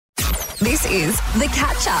This is The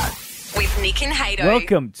Catch-Up with Nick and Haydo.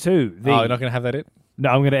 Welcome to the... Oh, you're not going to have that in? No,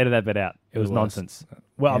 I'm going to edit that bit out. It was nonsense.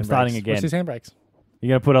 Well, I'm starting again. What's his handbrakes?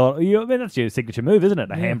 You're going to put I mean, that's your signature move, isn't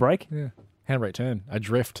it? A handbrake? Yeah. Handbrake turn. A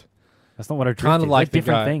drift. That's not what a drift Kind is. of like They're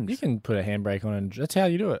different guy. things. You can put a handbrake on and that's how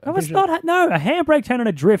you do it. No, it's not. No, a handbrake turn and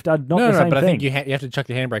a drift are not the same but thing. I think you have to chuck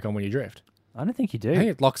the handbrake on when you drift. I don't think you do. I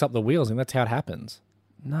think it locks up the wheels and that's how it happens.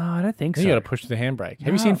 No, I don't think Then so. you got to push the handbrake.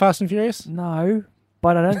 Have you seen Fast and Furious? No,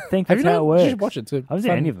 but I don't think that's how it works. You should watch it too. I haven't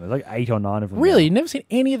seen any of them. There's like 8 or 9 of them. Really? now. You've never seen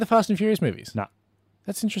any of the Fast and Furious movies? No.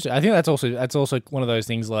 That's interesting. I think that's also one of those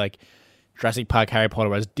things like Jurassic Park, Harry Potter,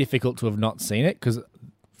 where it's difficult to have not seen it because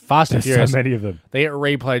Fast and There's Furious, so many of them. they get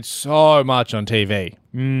replayed so much on TV.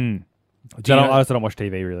 I also don't watch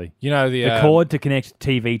TV really. You know The cord to connect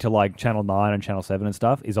TV to like Channel 9 and Channel 7 and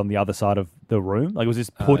stuff is on the other side of the room. Like it was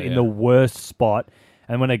just put in the worst spot.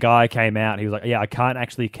 And when a guy came out, he was like, yeah, I can't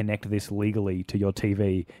actually connect this legally to your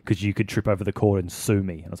TV because you could trip over the cord and sue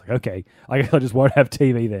me. And I was like, okay, I guess I just won't have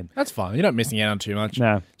TV then. That's fine. You're not missing out on too much.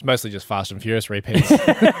 No. It's mostly just Fast and Furious repeats.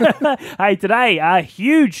 Hey, today, a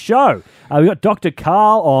huge show. We've got Dr.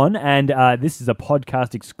 Karl on, and this is a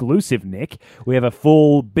podcast exclusive, Nick. We have a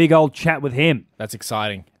full, big old chat with him. That's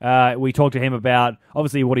exciting. We talked to him about,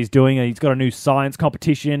 obviously, what he's doing. He's got a new science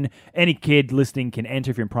competition. Any kid listening can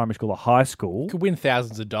enter if you're in primary school or high school. Could win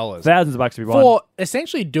thousands of dollars. Thousands of bucks if you won. For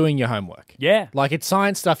essentially doing your homework. Yeah. Like it's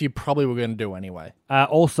science stuff you probably were going to do anyway.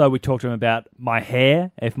 Also, we talked to him about my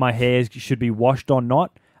hair, if my hair should be washed or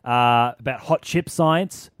not. About hot chip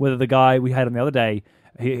science, whether the guy we had on the other day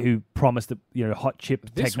who promised that hot chip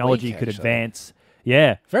technology week, could actually. advance.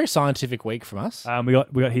 Yeah. Very scientific week from us. We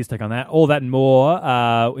got his take on that. All that and more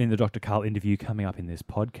in the Dr. Karl interview coming up in this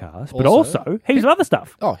podcast. But also heaps of other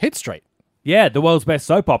stuff. Oh, Hit Street. Yeah, the world's best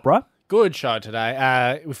soap opera. Good show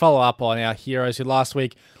today. We follow up on our heroes who last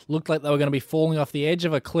week looked like they were going to be falling off the edge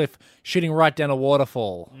of a cliff, shooting right down a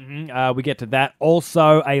waterfall. We get to that.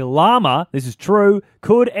 Also, a llama, this is true,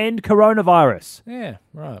 could end coronavirus. Yeah,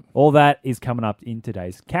 right. All that is coming up in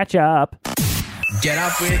today's Catch Up. Get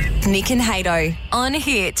up with Nick and Haydo on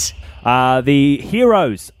Hit. The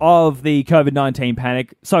heroes of the COVID-19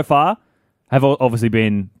 panic so far have obviously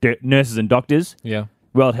been nurses and doctors. Yeah.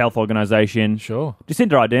 World Health Organization. Sure.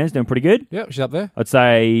 Jacinda Ardern's doing pretty good. Yep, she's up there. I'd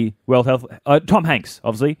say World Health... Tom Hanks,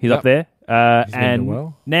 obviously. He's up there. He's been and doing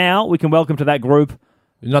well. now we can welcome to that group...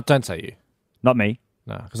 Don't say you. Not me.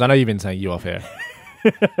 No, because I know you've been saying you off air.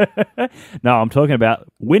 No, I'm talking about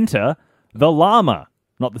Winter, the llama,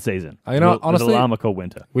 not the season. Honestly, the llama called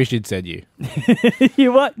Winter. Wish you'd said you.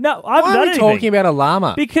 You what? No, I haven't Why done are we anything. talking about a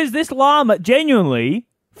llama? Because this llama, genuinely,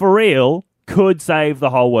 for real, could save the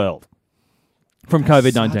whole world from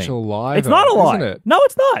COVID-19. Such a lie, It's not a lie. isn't it? No,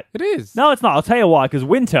 it's not. It is. No, it's not. I'll tell you why. Because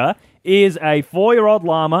Winter is a 4-year-old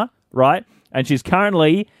llama, right? And she's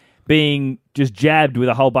currently being just jabbed with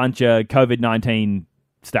a whole bunch of COVID-19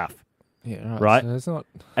 stuff. Yeah, Right. So it's not.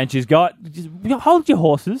 And she's got... hold your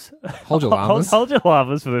horses. Hold your llamas. Hold your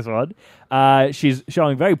llamas for this one. She's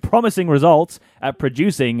showing very promising results at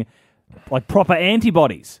producing like proper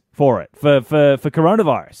antibodies for it, for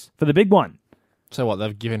coronavirus, for the big one. So what?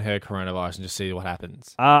 They've given her coronavirus and just see what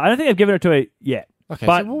happens. I don't think they've given it to her yet. Okay,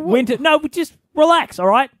 But so Winter... No, just relax, all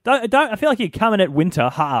right? Don't. I feel like you're coming at Winter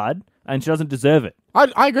hard and she doesn't deserve it.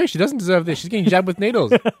 I agree. She doesn't deserve this. She's getting jabbed with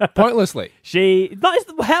needles pointlessly.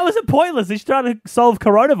 How is it pointless? She's trying to solve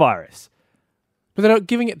coronavirus. But they're not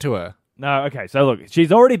giving it to her. No, okay. So look,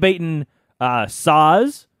 she's already beaten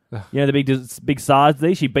SARS. The big SARS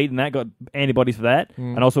disease. She beaten that, got antibodies for that,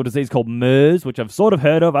 and also a disease called MERS, which I've sort of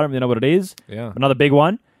heard of. I don't really know what it is. Yeah. Another big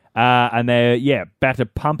one. And they're about to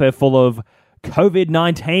pump her full of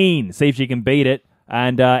COVID-19. See if she can beat it.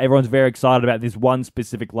 And everyone's very excited about this one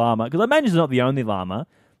specific llama because I imagine it's not the only llama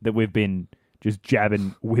that we've been just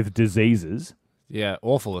jabbing with diseases. Yeah,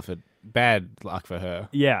 awful if it. Bad luck for her.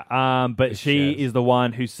 Yeah, but she is the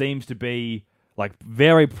one who seems to be like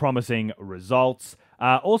very promising results.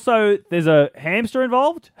 Also, there's a hamster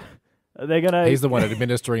involved. He's the one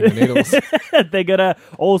administering the needles. They're gonna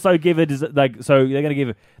also give it so they're gonna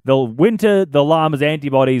give the llama's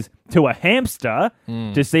antibodies to a hamster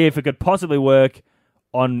to see if it could possibly work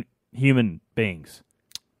on human beings.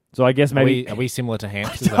 So I guess maybe... Are we similar to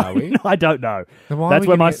hamsters, are we? I don't know. Then why are That's we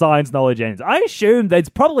where my giving it- science knowledge ends. I assume there's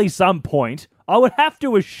probably some point, I would have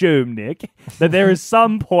to assume, Nick, that there is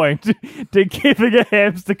some point to giving a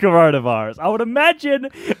hamster coronavirus. I would imagine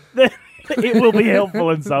that it will be helpful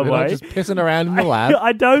in some We're way. not just pissing around in the lab.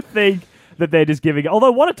 I don't think that they're just giving it...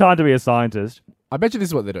 Although, what a time to be a scientist. I bet you this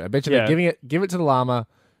is what they're doing. I bet you they're give it to the llama,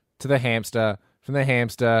 to the hamster, from the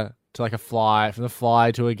hamster to like a fly, from the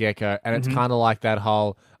fly to a gecko, and it's kind of like that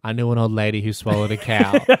whole, I knew an old lady who swallowed a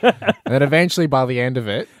cow. And then eventually, by the end of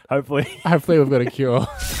it, Hopefully. we've got a cure.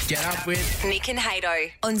 Get up with Nick and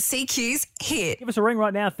Haydo on CQ's Hit. Give us a ring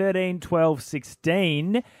right now, 13, 12,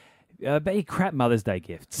 16. About your crap Mother's Day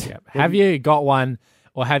gifts. Yep. Have you got one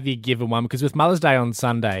or have you given one? Because with Mother's Day on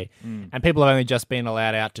Sunday, and people have only just been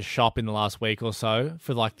allowed out to shop in the last week or so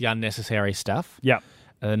for like the unnecessary stuff, Yep.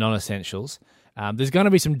 The non-essentials, there's going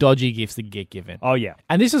to be some dodgy gifts that get given. Oh, yeah.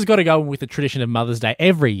 And this has got to go with the tradition of Mother's Day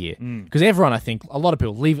every year. Because everyone, I think, a lot of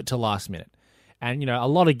people leave it to last minute. And, a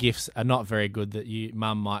lot of gifts are not very good that you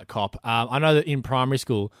mum might cop. I know that in primary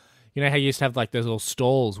school, you know how you used to have like those little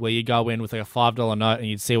stalls where you go in with like a $5 note and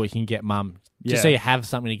you'd see what you can get mum, just so you have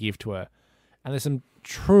something to give to her. And there's some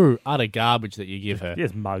true utter garbage that you give her.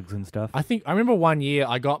 Just mugs and stuff. I remember one year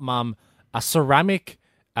I got mum a ceramic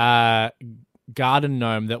garden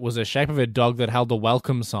gnome that was the shape of a dog that held a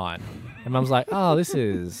welcome sign. And mum's like, oh, this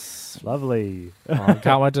is Lovely. Oh, I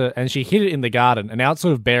can't wait to. And she hid it in the garden, and now it's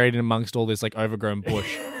sort of buried in amongst all this like overgrown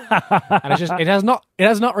bush. And it has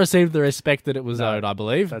not received the respect that it was owed, I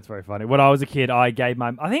believe. That's very funny. When I was a kid, I think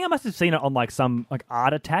I must have seen it on like some like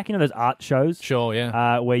Art Attack, those art shows. Sure,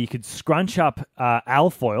 yeah. Where you could scrunch up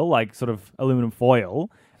alfoil, like sort of aluminum foil,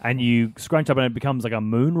 and you scrunch up and it becomes like a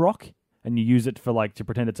moon rock. And you use it for like to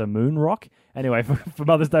pretend it's a moon rock. Anyway, for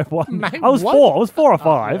Mother's Day one, Mate, I was what? 4. I was 4 or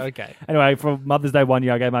 5. Okay. Anyway, for Mother's Day one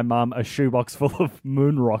year, I gave my mum a shoebox full of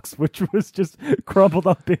moon rocks, which was just crumpled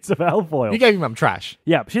up bits of alfoil. You gave your mum trash.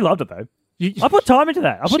 Yeah, she loved it though. I put time into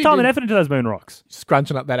that. I put She time did. and effort into those moon rocks.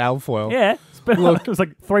 Scrunching up that alfoil. Yeah, it was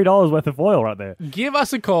like $3 worth of foil right there. Give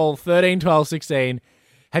us a call, 13, 12, 16.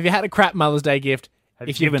 Have you had a crap Mother's Day gift?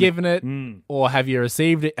 If you've given it, or have you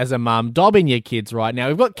received it as a mum, dobbing your kids right now.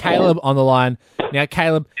 We've got Caleb on the line. Now,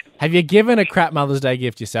 Caleb, have you given a crap Mother's Day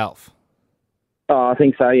gift yourself? Oh, I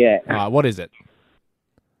think so, yeah. All right, what is it?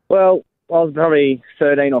 Well, I was probably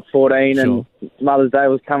 13 or 14 Sure. and Mother's Day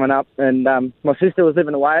was coming up and my sister was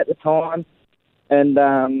living away at the time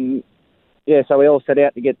and, so we all set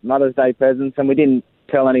out to get Mother's Day presents and we didn't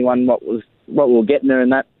tell anyone what we were getting her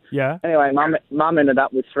and that. Yeah. Anyway, Mum ended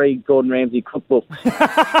up with 3 Gordon Ramsay cookbooks.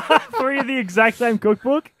 3 of the exact same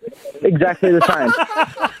cookbook? Exactly the same.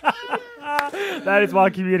 That is why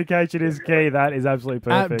communication is key. That is absolutely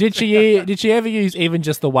perfect. Did she ever use even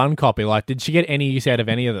just the one copy? Like, did she get any use out of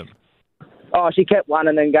any of them? Oh, she kept one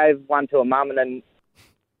and then gave one to her mum and then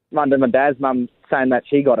one to my dad's mum saying that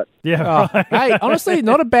she got it. Yeah. Oh, hey, honestly,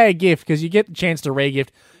 not a bad gift because you get the chance to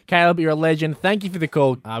re-gift. Caleb, you're a legend. Thank you for the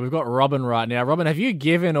call. We've got Robin right now. Robin, have you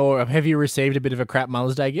given or have you received a bit of a crap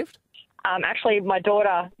Mother's Day gift? Actually, my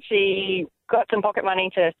daughter, she got some pocket money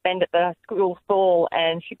to spend at the school stall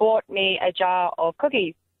and she bought me a jar of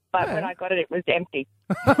cookies. But when I got it, it was empty.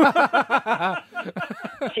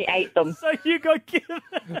 She ate them. So you got given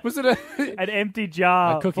Was it an empty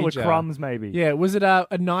jar A cookie full of jar. crumbs, maybe? Yeah, was it a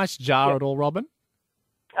nice jar at all, Robin?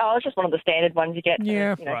 Oh, it's just one of the standard ones you get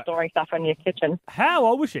Yeah, for, right. storing stuff in your kitchen. How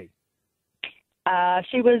old was she?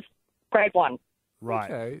 She was grade 1. Right.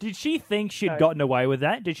 Okay. Did she think she'd gotten away with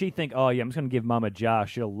that? Did she think, oh, yeah, I'm just going to give Mum a jar.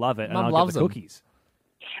 She'll love it. And Mum I'll loves get the them. cookies.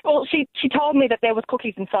 Well, she told me that there was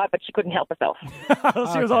cookies inside, but she couldn't help herself.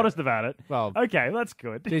 She was honest about it. Well, Okay, that's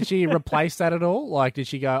good. did she replace that at all? Like, did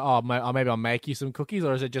she go, maybe I'll make you some cookies,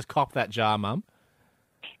 or is it just cop that jar, Mum?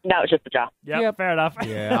 No, it was just a jar. Yep, fair enough.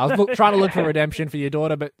 Yeah, I was trying to look for redemption for your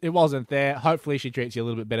daughter, but it wasn't there. Hopefully she treats you a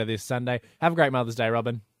little bit better this Sunday. Have a great Mother's Day,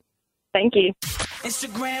 Robin. Thank you.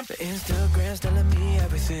 Instagram's telling me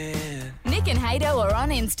everything. Nick and Haydo are on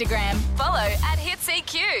Instagram. Follow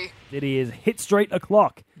 @HitCQ. It is Hit Street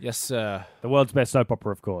O'Clock. Yes, sir. The world's best soap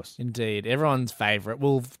opera, of course. Indeed. Everyone's favourite.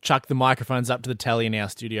 We'll chuck the microphones up to the telly in our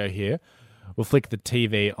studio here. We'll flick the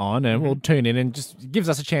TV on and we'll tune in and just gives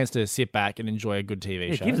us a chance to sit back and enjoy a good TV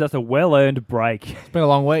It show. gives us a well-earned break. It's been a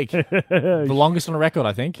long week. The longest on record,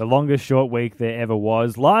 I think. The longest short week there ever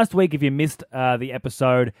was. Last week, if you missed the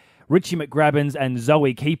episode, Richie McGrabbins and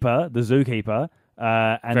Zoe Keeper, the zookeeper,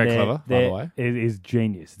 and Very clever, by the way. It is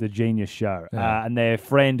genius, the genius show. Yeah. And their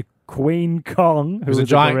friend Queen Kong, who is a a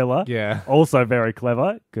giant gorilla, yeah. also very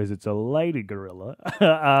clever because it's a lady gorilla.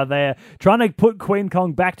 They're trying to put Queen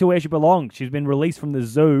Kong back to where she belongs. She's been released from the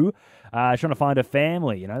zoo, trying to find her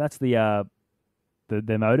family. That's their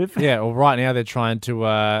motive. Yeah, well, right now they're trying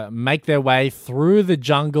to make their way through the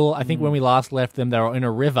jungle. I think when we last left them, they were in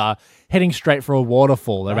a river, heading straight for a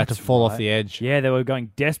waterfall. They're about to fall off the edge. Yeah, they were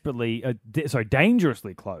going dangerously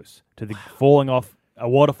close to the falling off a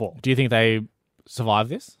waterfall. Do you think they survive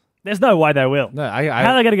this? There's no way they will. No, How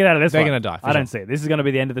are they going to get out of this? They're one? going to die, for I don't sure. see it. This is going to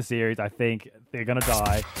be the end of the series. I think they're going to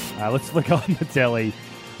die. Let's flick on the telly.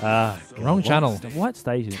 Wrong channel. What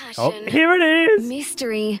station? Passion. Oh, here it is.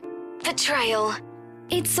 Mystery, betrayal,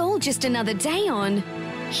 It's all just another day on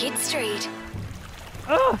Hit Street.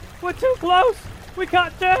 Oh, we're too close. We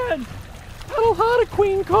can't turn. Pedal harder,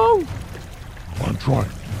 Queen Kong. I'm trying.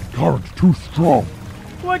 Current's too strong.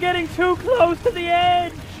 We're getting too close to the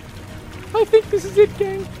edge. I think this is it,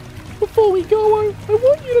 gang. Before we go, I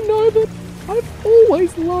want you to know that I've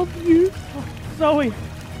always loved you. Zoe,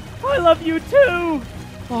 I love you too.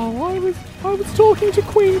 Oh, I was talking to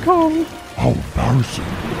Queen Kong. How embarrassing.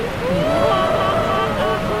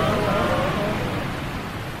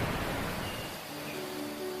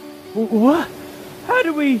 What? How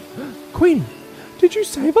do we... Queenie, did you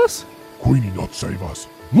save us? Queenie not save us.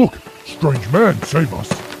 Look, strange man save us.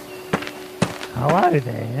 Hello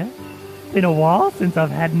there. Been a while since I've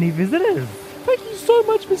had any visitors. Thank you so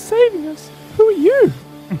much for saving us. Who are you?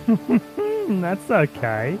 That's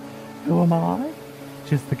okay. Who am I?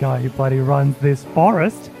 Just the guy who bloody runs this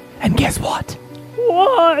forest. And guess what?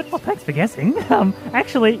 What? Oh, thanks for guessing.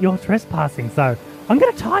 Actually, you're trespassing, so I'm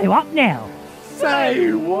going to tie you up now.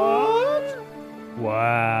 Say what?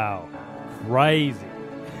 Wow. Crazy.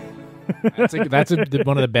 That's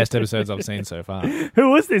one of the best episodes I've seen so far. Who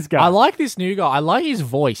was this guy? I like this new guy. I like his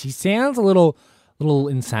voice. He sounds a little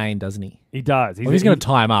insane, doesn't he? He does. He's going to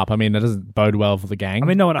tie him up. I mean, that doesn't bode well for the gang. I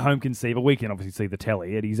mean, no one at home can see, but we can obviously see the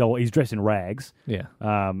telly. And he's dressed in rags. Yeah.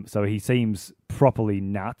 So he seems properly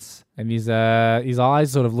nuts. And his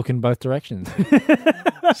eyes sort of look in both directions.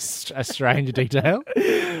 A strange detail.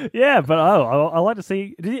 Yeah, but I like to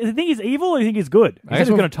see. Do you think he's evil or do you think he's good? He said he's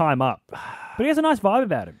going to tie him up. But he has a nice vibe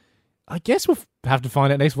about him. I guess we'll have to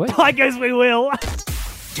find out next week. I guess we will.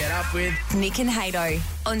 Get up with Nick and Haydo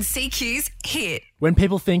on CQ's Hit. When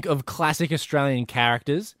people think of classic Australian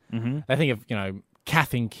characters, they think of,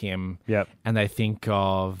 Kath and Kim. Yep. And they think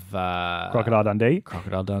of Crocodile Dundee.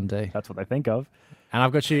 Crocodile Dundee. That's what they think of. And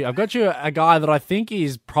I've got you a guy that I think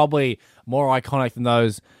is probably more iconic than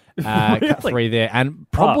those three there. And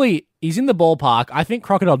probably he's in the ballpark. I think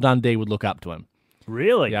Crocodile Dundee would look up to him.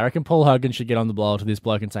 Really? Yeah, I reckon Paul Hogan should get on the blower to this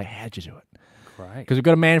bloke and say, how'd you do it? Great. Because we've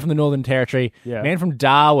got a man from the Northern Territory, man from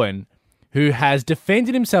Darwin, who has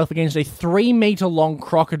defended himself against a 3-metre long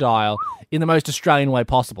crocodile in the most Australian way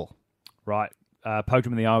possible. Right. Poked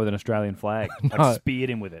him in the eye with an Australian flag. Like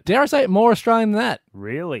speared him with it. Dare I say it, more Australian than that.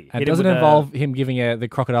 Really? And it doesn't involve him giving the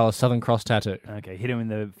crocodile a Southern Cross tattoo. Okay, hit him in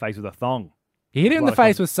the face with a thong. He hit him in the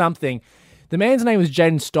face with something. The man's name was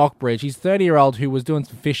Jaden Stockbridge. He's a 30-year-old who was doing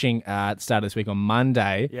some fishing at the start of this week on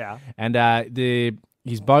Monday. Yeah. And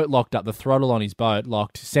his boat locked up, the throttle on his boat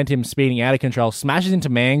locked, sent him speeding out of control, smashes into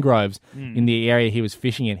mangroves in the area he was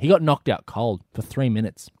fishing in. He got knocked out cold for 3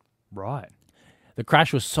 minutes. Right. The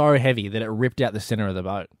crash was so heavy that it ripped out the center of the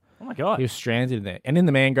boat. Oh, my God. He was stranded in there. And in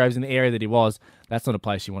the mangroves, in the area that he was, that's not a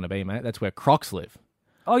place you want to be, mate. That's where crocs live.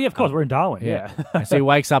 Oh, yeah, of course. We're in Darwin. Yeah. And so he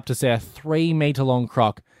wakes up to see a 3-metre-long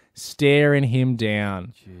croc staring him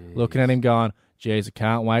down, looking at him going, geez, I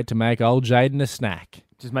can't wait to make old Jaden a snack.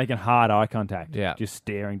 Just making hard eye contact. Yeah. Just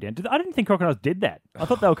staring down. I didn't think crocodiles did that. I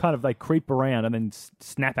thought they were they creep around and then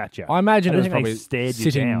snap at you. I imagine it was think they probably stared you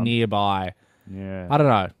sitting down. nearby. Yeah. I don't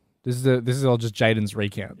know. This is all just Jaden's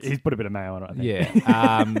recounts. He's put a bit of mayo on it, I think.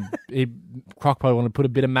 Yeah. Croc probably wanted to put a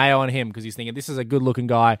bit of mayo on him because he's thinking, this is a good-looking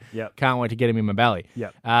guy. Yep. Can't wait to get him in my belly.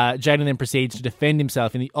 Yep. Jaden then proceeds to defend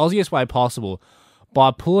himself in the Aussiest way possible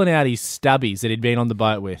by pulling out his stubbies that he'd been on the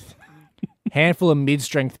boat with. Handful of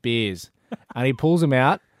mid-strength beers. And he pulls them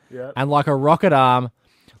out, and like a rocket arm,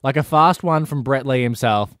 like a fast one from Brett Lee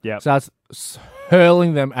himself, starts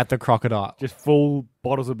hurling them at the crocodile. Just full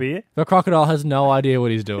bottles of beer? The crocodile has no idea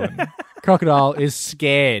what he's doing. Crocodile is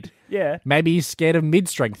scared. Yeah. Maybe he's scared of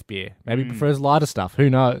mid-strength beer. Maybe he prefers lighter stuff. Who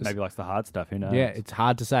knows? Maybe likes the hard stuff. Who knows? Yeah, it's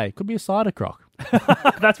hard to say. Could be a cider croc.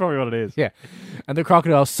 That's probably what it is. Yeah. And the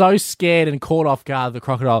crocodile, so scared and caught off guard, the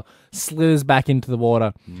crocodile slithers back into the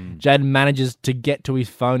water. Jaden manages to get to his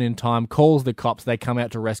phone in time, calls the cops. They come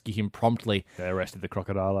out to rescue him promptly. They arrested the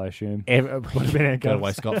crocodile, I assume. Got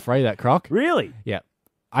away scot-free, that croc. Really? Yeah.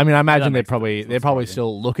 I mean, I imagine That they're makes probably sense.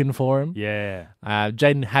 still looking for him. Yeah.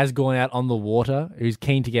 Jaden has gone out on the water. He's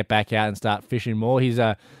keen to get back out and start fishing more. He's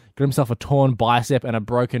got himself a torn bicep and a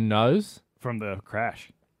broken nose. From the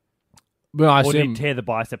crash. Well, I Or did assume he tear the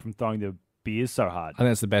bicep from throwing the beers so hard? I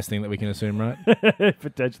think that's the best thing that we can assume, right?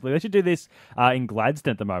 Potentially. They should do this in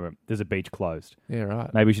Gladstone at the moment. There's a beach closed. Yeah, right.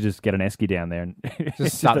 Maybe we should just get an esky down there and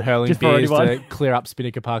Just start hurling for beers anyone. to clear up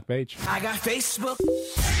Spinnaker Park Beach. I got Facebook.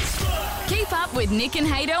 Keep up with Nick and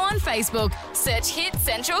Haydo on Facebook. Search Hit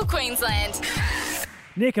Central Queensland.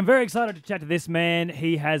 Nick, I'm very excited to chat to this man.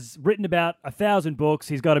 He has written about 1,000 books.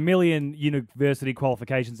 He's got 1 million university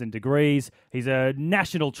qualifications and degrees. He's a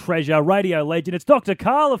national treasure, radio legend. It's Dr.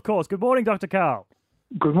 Karl, of course. Good morning, Dr. Karl.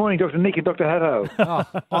 Good morning, Dr. Nick and Dr. Haydo.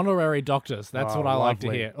 Oh, honorary doctors. That's what I like to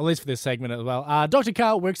hear, at least for this segment as well. Dr.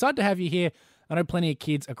 Karl, we're excited to have you here. I know plenty of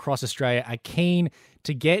kids across Australia are keen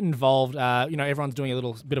to get involved. Everyone's doing a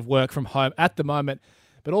little bit of work from home at the moment,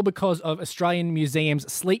 but all because of Australian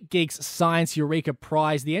Museum's Sleek Geeks Science Eureka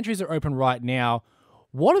Prize. The entries are open right now.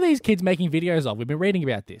 What are these kids making videos of? We've been reading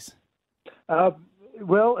about this.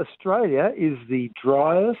 Well, Australia is the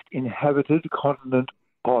driest inhabited continent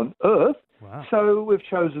on Earth. Wow. So we've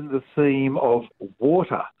chosen the theme of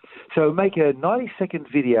water. So make a 90-second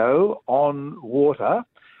video on water,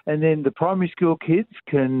 and then the primary school kids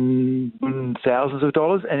can win thousands of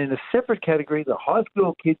dollars, and in a separate category, the high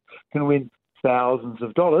school kids can win thousands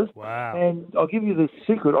of dollars. Wow. And I'll give you the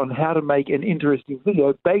secret on how to make an interesting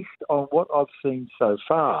video based on what I've seen so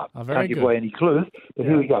far. Oh, very Can't give good. away any clues, but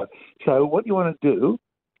here we go. So what you want to do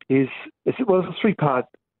is, it's a three-part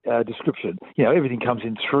description. Everything comes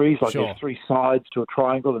in threes, like Sure. there's three sides to a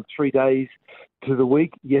triangle and 3 days to the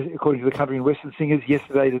week. Yes, according to the country and western singers,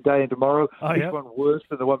 yesterday, today, and tomorrow. Each one worse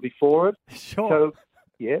than the one before it. Sure.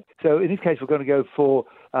 So in this case, we're going to go for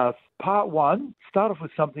part one. Start off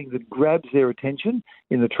with something that grabs their attention.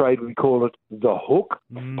 In the trade, we call it the hook.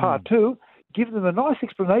 Part two, give them a nice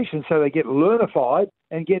explanation so they get learnified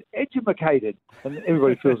and get edumacated. And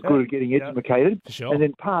everybody feels good at getting edumacated. Sure. And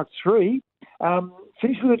then part three,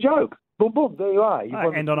 finish with a joke. Boom, boom, there you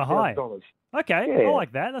are. End on a high. $2,000. Okay, Yeah. I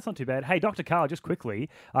like that. That's not too bad. Hey, Dr. Karl, just quickly,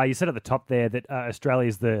 you said at the top there that Australia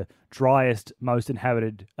is the driest, most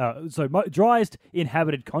inhabited, driest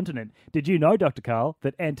inhabited continent. Did you know, Dr. Karl,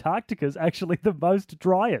 that Antarctica is actually the most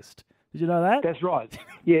driest? Did you know that? That's right.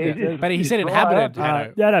 Yeah, it is. But he said It's inhabited.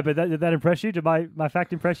 drier. No, but did that impress you? Did my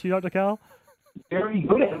fact impress you, Dr. Karl? Very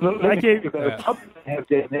good. Thank you. About a club they have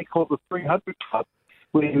down there called the 300 Club,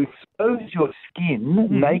 where you expose your skin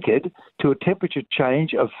naked to a temperature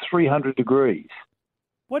change of 300 degrees.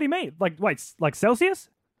 What do you mean? Like Celsius?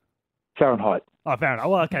 Fahrenheit. Oh, Fahrenheit.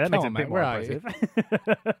 Well, okay, that makes Come it a on, bit mate, more where are you?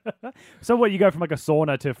 impressive. So what, you go from like a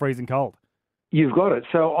sauna to freezing cold? You've got it.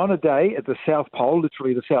 So on a day at the South Pole,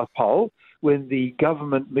 literally the South Pole, when the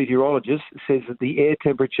government meteorologist says that the air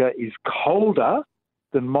temperature is colder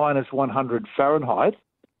than minus 100 Fahrenheit,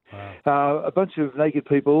 a bunch of naked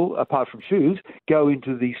people, apart from shoes, go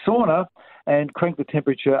into the sauna and crank the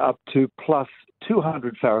temperature up to plus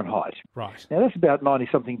 200 Fahrenheit. Right. Now, that's about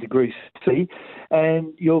 90-something degrees C,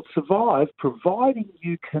 and you'll survive providing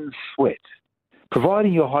you can sweat.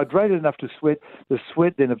 Providing you're hydrated enough to sweat, the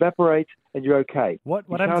sweat then evaporates and you're okay. What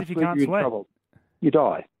happens if you can't you're in sweat? trouble. You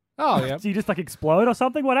die. Oh, yeah. So you just like explode or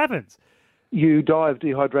something? What happens? You die of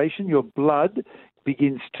dehydration. Your blood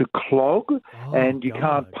begins to clog and you God.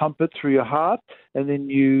 can't pump it through your heart, and then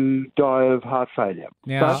you die of heart failure.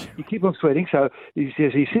 Now- But you keep on sweating, so you're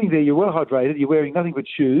sitting there, you're well hydrated, you're wearing nothing but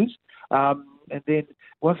shoes, and then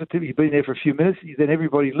once you've been there for a few minutes, then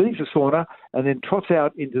everybody leaves the sauna and then trots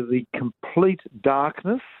out into the complete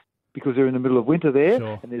darkness because they're in the middle of winter there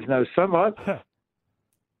Sure. and there's no sunlight.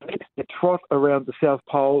 They trot around the South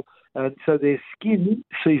Pole, and so their skin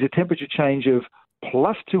sees a temperature change of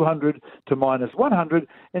plus 200 to minus 100,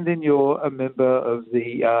 and then you're a member of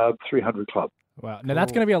the 300 Club. Wow. Now,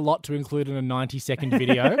 that's going to be a lot to include in a 90-second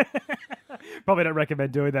video. Probably don't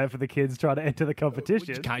recommend doing that for the kids trying to enter the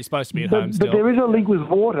competition. You're supposed to be at home But still. there is a link with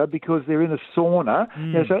water because they're in a sauna.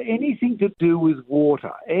 Now, so anything to do with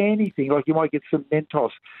water, anything, like you might get some Mentos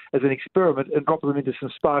as an experiment and drop them into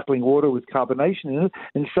some sparkling water with carbonation in it,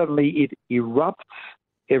 and suddenly it erupts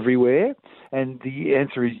everywhere. And the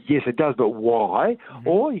answer is yes, it does, but why?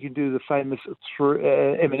 Or you can do the famous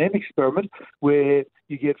M&M experiment where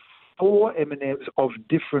you get 4 M&Ms of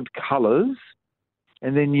different colours,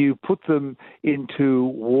 and then you put them into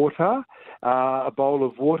water, a bowl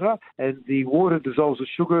of water, and the water dissolves the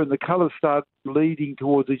sugar and the colours start bleeding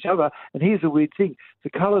towards each other. And here's the weird thing. The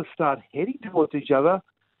colours start heading towards each other,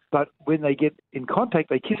 but when they get in contact,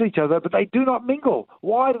 they kiss each other, but they do not mingle.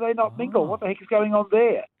 Why do they not mingle? What the heck is going on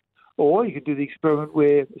there? Or you could do the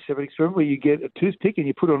a separate experiment where you get a toothpick and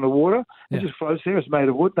you put it on the water. It just floats there. It's made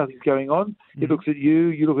of wood. Nothing's going on. It looks at you.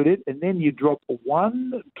 You look at it. And then you drop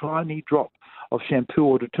one tiny drop of shampoo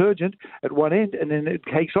or detergent at one end, and then it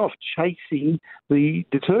takes off chasing the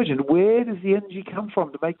detergent. Where does the energy come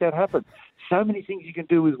from to make that happen? So many things you can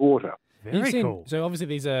do with water. Very cool. So obviously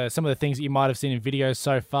these are some of the things that you might have seen in videos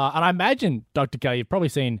so far. And I imagine, Dr. Karl, you've probably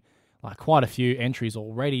seen like quite a few entries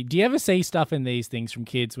already. Do you ever see stuff in these things from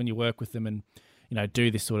kids when you work with them and, do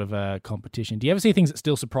this sort of competition? Do you ever see things that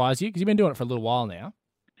still surprise you? Because you've been doing it for a little while now.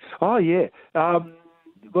 Oh, yeah.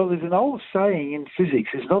 well, there's an old saying in physics,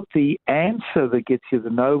 it's not the answer that gets you the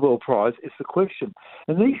Nobel Prize, it's the question.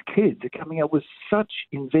 And these kids are coming up with such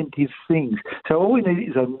inventive things. So all we need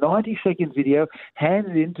is a 90-second video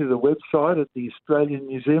handed into the website at the Australian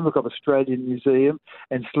Museum, look up Australian Museum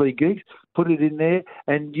and Slee Geeks, put it in there,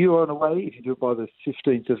 and you're on the way, if you do it by the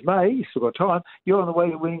 15th of May, you've still got time, you're on the way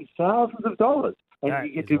to winning thousands of dollars. And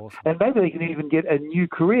you get to, awesome. And maybe they can even get a new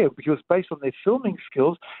career because based on their filming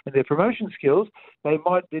skills and their promotion skills, they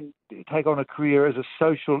might then take on a career as a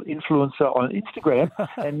social influencer on Instagram.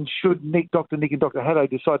 And should Dr. Nick and Dr. Haydo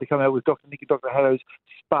decide to come out with Dr. Nick and Dr. Haydo's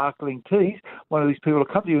sparkling teas, one of these people will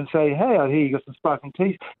come to you and say, hey, I hear you got some sparkling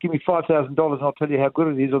teas. Give me $5,000 and I'll tell you how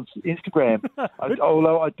good it is on Instagram.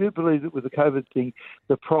 Although I do believe that with the COVID thing,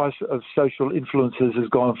 the price of social influencers has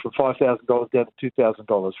gone from $5,000 down to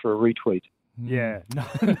 $2,000 for a retweet. Yeah, no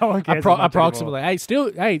one cares. Approximately. Hey,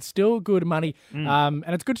 it's still good money. And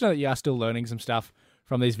it's good to know that you are still learning some stuff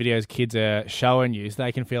from these videos kids are showing you, so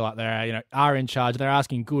they can feel like they are in charge. They're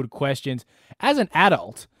asking good questions. As an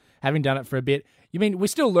adult, having done it for a bit, we're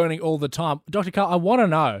still learning all the time. Dr. Karl, I want to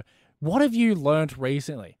know, what have you learned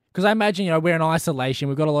recently? Because I imagine we're in isolation.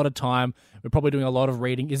 We've got a lot of time. We're probably doing a lot of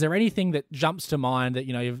reading. Is there anything that jumps to mind that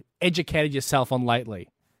you've educated yourself on lately?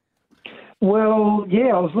 Well,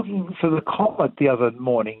 yeah, I was looking for the comet the other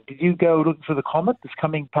morning. Did you go looking for the comet that's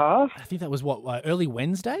coming past? I think that was, early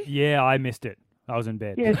Wednesday? Yeah, I missed it. I was in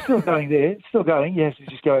bed. Yeah, it's still going there. It's still going. You have to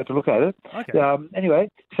just go out to look at it. Okay. Anyway,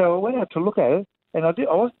 so I went out to look at it, and I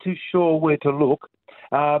wasn't too sure where to look,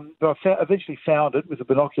 but I eventually found it with the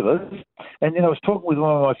binoculars. And then I was talking with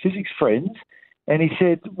one of my physics friends, and he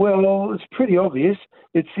said, well, it's pretty obvious.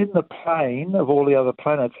 It's in the plane of all the other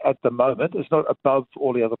planets at the moment. It's not above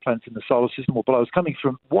all the other planets in the solar system or below. It's coming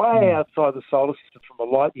from way outside the solar system, from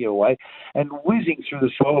a light year away, and whizzing through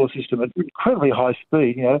the solar system at incredibly high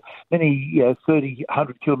speed, many 30,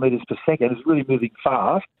 100 kilometres per second. It's really moving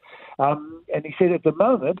fast. And he said at the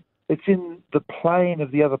moment, it's in the plane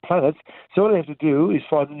of the other planets. So all they have to do is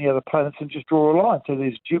find any other planets and just draw a line. So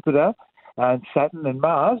there's Jupiter and Saturn and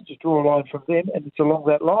Mars, just draw a line from them, and it's along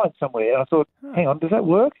that line somewhere. And I thought, hang on, does that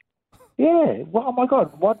work? Yeah. Well, oh, my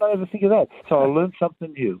God, why didn't I ever think of that? So I learned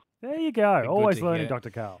something new. There you go. Always learning,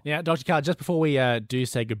 Dr. Karl. Yeah, Dr. Karl, just before we do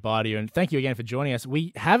say goodbye to you, and thank you again for joining us,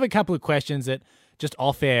 we have a couple of questions that just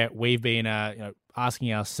off air we've been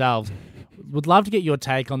asking ourselves. Would love to get your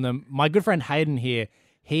take on them. My good friend Hayden here,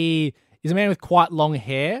 he is a man with quite long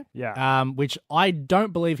hair, which I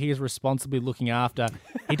don't believe he is responsibly looking after.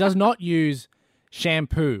 He does not use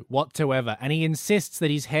shampoo whatsoever, and he insists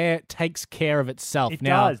that his hair takes care of itself. It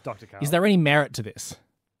does, Dr. Karl. Is there any merit to this?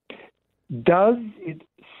 Does it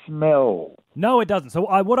smell? No, it doesn't. So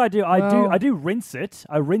I do rinse it.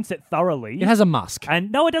 I rinse it thoroughly. It has a musk.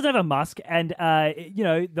 And no, it doesn't have a musk. And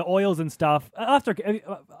the oils and stuff. After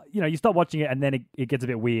you stop watching it, and then it gets a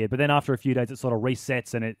bit weird. But then after a few days, it sort of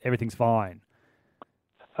resets, and everything's fine.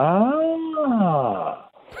 Ah,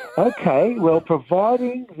 okay. Well,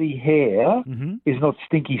 providing the hair is not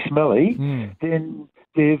stinky, smelly, then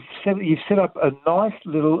you've set up a nice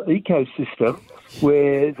little ecosystem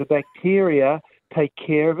where the bacteria take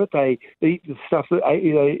care of it. They eat the stuff that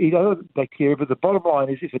eat other bacteria. But the bottom line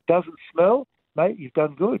is, if it doesn't smell, mate, you've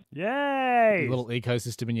done good. Yay! A little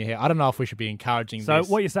ecosystem in your hair. I don't know if we should be encouraging this. So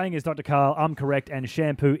what you're saying is, Dr. Karl, I'm correct, and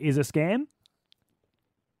shampoo is a scam?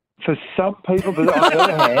 For some people, but on the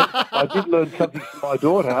other hand, I did learn something from my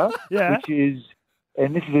daughter, which is,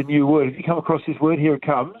 and this is a new word. If you come across this word, here it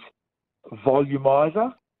comes,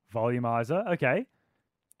 volumizer. Volumizer, okay.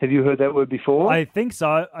 Have you heard that word before? I think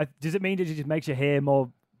so. Does it mean that it just makes your hair more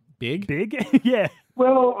big? Yeah.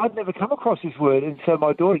 Well, I'd never come across this word, and so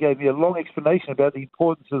my daughter gave me a long explanation about the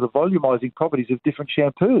importance of the volumizing properties of different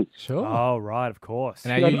shampoos. Sure. Oh, right, of course.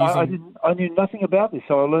 And I knew nothing about this,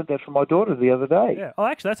 so I learned that from my daughter the other day. Yeah. Oh,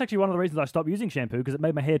 actually, that's actually one of the reasons I stopped using shampoo, because it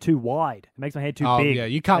made my hair too wide. It makes my hair too big. Yeah,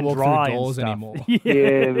 you can't walk through doors anymore. Yeah,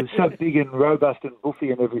 it was so big and robust and buffy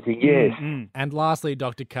and everything, yes. And lastly,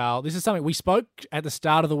 Dr. Karl, this is something we spoke at the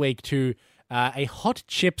start of the week to a hot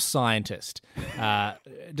chip scientist,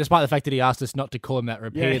 despite the fact that he asked us not to call him that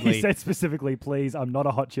repeatedly. Yeah, he said specifically, please, I'm not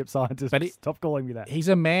a hot chip scientist, but stop calling me that. He's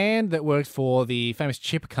a man that works for the famous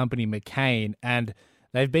chip company McCain, and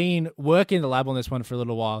they've been working in the lab on this one for a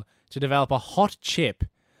little while to develop a hot chip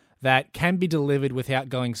that can be delivered without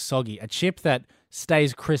going soggy, a chip that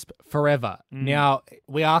stays crisp forever. Now,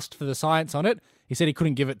 we asked for the science on it. He said he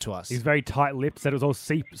couldn't give it to us. He's very tight-lipped, said it was all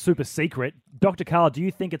super secret. Dr. Karl, do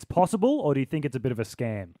you think it's possible, or do you think it's a bit of a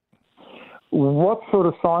scam? What sort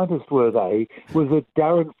of scientist were they? Was it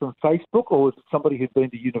Darren from Facebook, or was it somebody who'd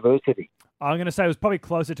been to university? I'm going to say it was probably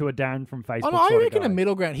closer to a Darren from Facebook. Oh, no, I sort of reckon guy. a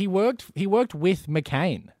middle ground. He worked with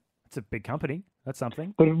McCain. It's a big company. That's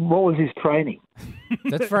something. But what was his training?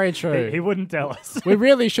 That's very true. He wouldn't tell us. We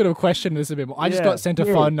really should have questioned this a bit more. I just got sent a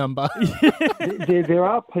phone number. There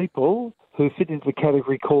are people who fit into the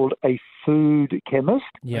category called a food chemist.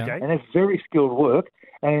 Yeah. Okay. And it's very skilled work.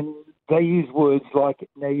 And they use words like,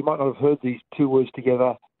 now you might not have heard these two words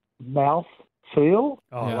together, mouth feel.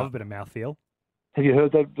 Oh, I love a bit of mouthfeel. Have you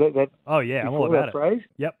heard that Oh, yeah, I'm before, all about that it. phrase?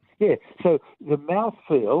 Yep. Yeah, so the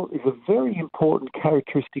mouthfeel is a very important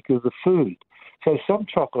characteristic of the food. So some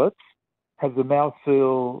chocolates have the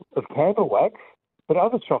mouthfeel of candle wax, but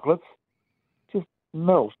other chocolates just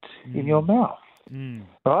melt in your mouth,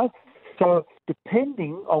 right? So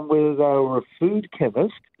depending on whether they were a food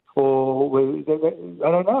chemist or whether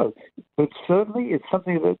I don't know, but certainly it's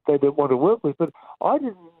something that they don't want to work with. But I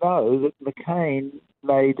didn't know that McCain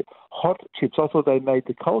made hot chips. I thought they made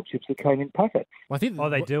the cold chips that came in packets. Well, I think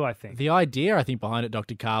they do, I think. The idea, I think, behind it,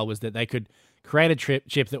 Dr. Karl, was that they could create a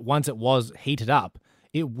chip that once it was heated up,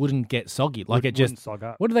 it wouldn't get soggy. Like it just... Wouldn't sog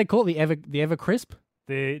up. What do they call it? The Ever Crisp?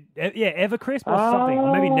 Evercrisp or something.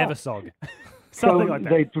 Or maybe Never Sog. Something so like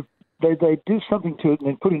that. They do something to it and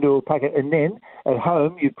then put it into a packet, and then at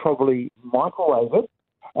home you'd probably microwave it,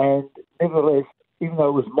 and nevertheless, even though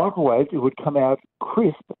it was microwaved, it would come out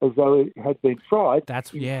crisp as though it had been fried.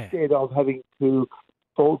 Instead of having to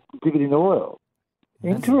dip it in oil.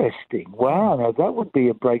 Interesting. Wow. Now that would be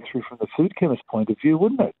a breakthrough from the food chemist point of view,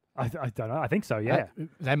 wouldn't it? I don't know. I think so, yeah.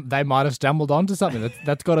 They might have stumbled onto something.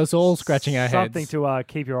 That's got us all scratching our heads. Something to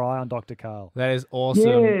keep your eye on, Dr. Karl. That is awesome.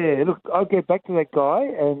 Yeah, look, I'll get back to that guy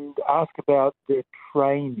and ask about their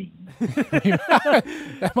training.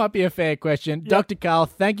 That might be a fair question. Yep. Dr. Karl,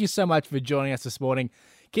 thank you so much for joining us this morning.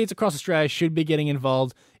 Kids across Australia should be getting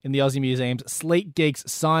involved in the Aussie Museum's Sleek Geeks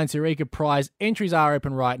Science Eureka Prize. Entries are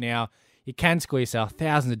open right now. You can score yourself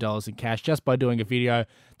thousands of dollars in cash just by doing a video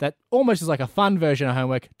that almost is like a fun version of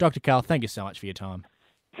homework. Dr. Karl, thank you so much for your time.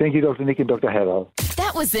 Thank you, Dr. Nick and Dr. Haydo.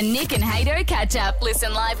 That was the Nick and Haydo catch-up.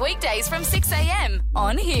 Listen live weekdays from 6 a.m.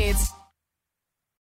 on Hits.